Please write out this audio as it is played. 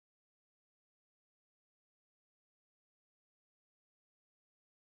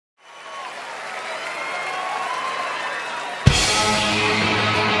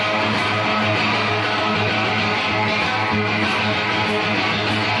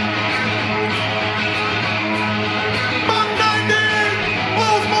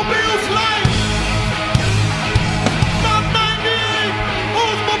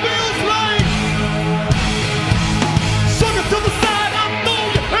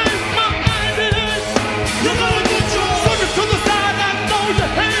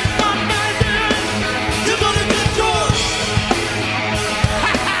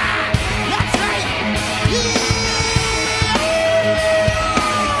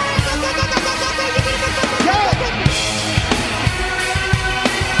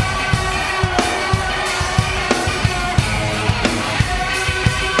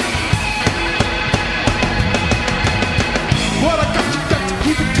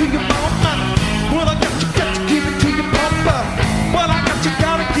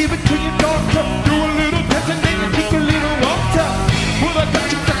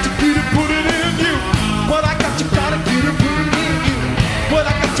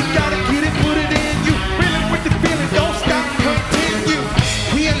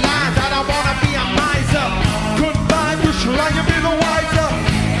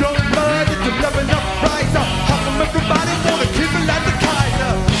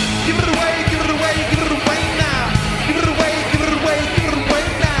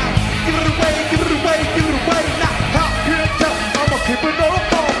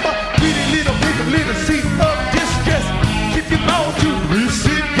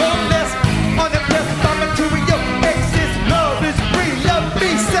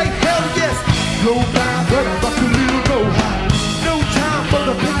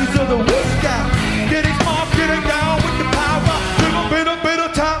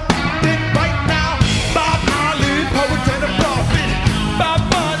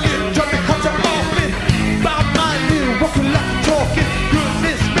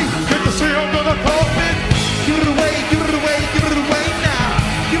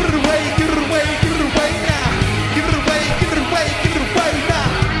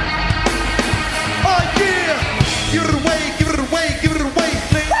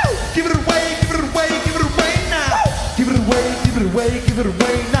it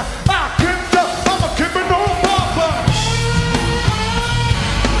away now. I can't stop, I'ma keep it on papa.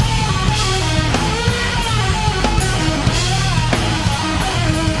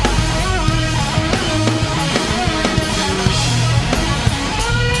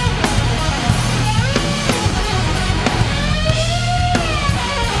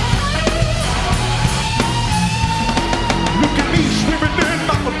 Look at me swimming in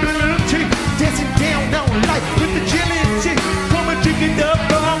my ability, dancing down on life with agility. Come and dig it up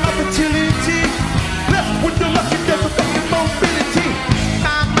on my fertility. Blessed with the lucky devil, fucking mobility.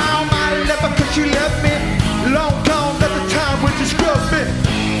 My lover, cause you love me. Long gone at the time when you scrub me.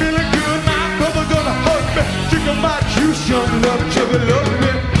 Feeling good, my brother gonna hug me. Drinking my juice, young love, sugar love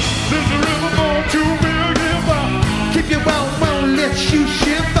me. There's a river born to be a giver. Keep your bone, won't let you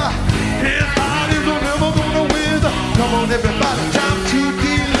shiver. His body's never gonna wither. Come on everybody, time to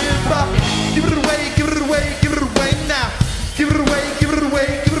deliver. Give it away, give it away, give it away now. Give it away, give it away,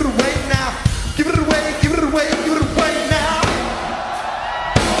 give it away now. Give it away, give it away, give it away now.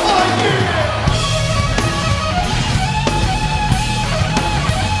 Oh yeah!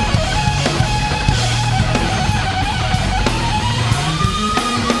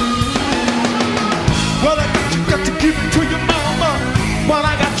 Well, I got to give it to your mama. Well,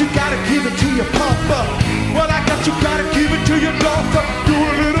 I got you, gotta give it to your papa. Well, I got you, gotta give it to your daughter. Do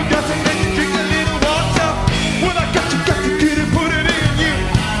a little dancing and you drink a little water. Well, I got you, got to get it, put it in you.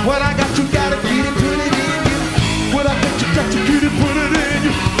 Well, I got you, gotta get it, put it in you. Well, I got to get it, put it in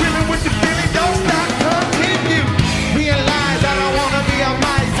you. Feeling with the feeling, don't stop, continue. Realize I don't wanna be a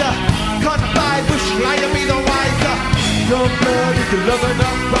miser. Confide, wish liar be the wiser. Your blood is the love and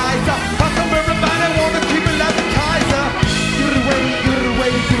riser. How come everybody wanna keep it like a Kaiser? Give it away, give it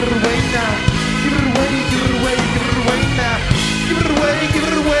away, give it away now. Give it away, give it away, give it away now. Give it away, give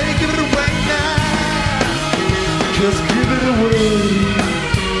it away, give it away now. Just give it away.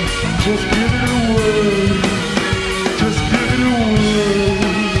 Just give it away. Just give it away.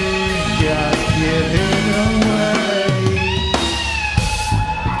 Just give it away.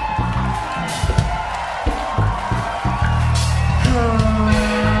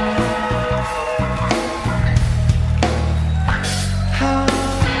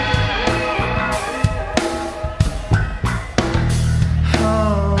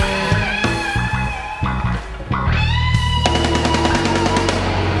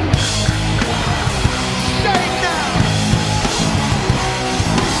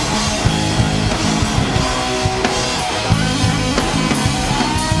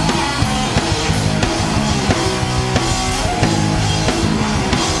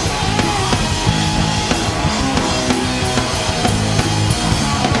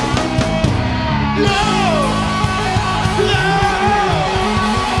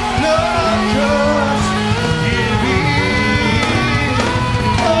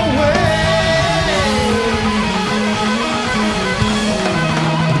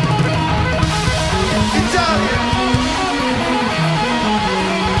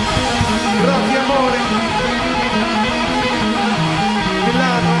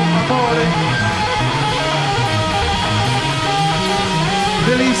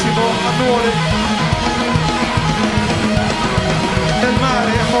 Bellissimo amore, del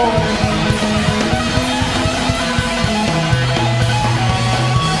mare amore.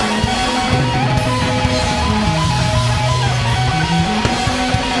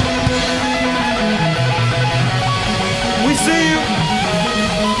 We see you,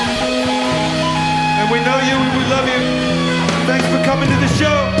 and we know you, and we love you. Thanks for coming to the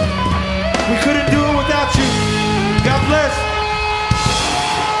show.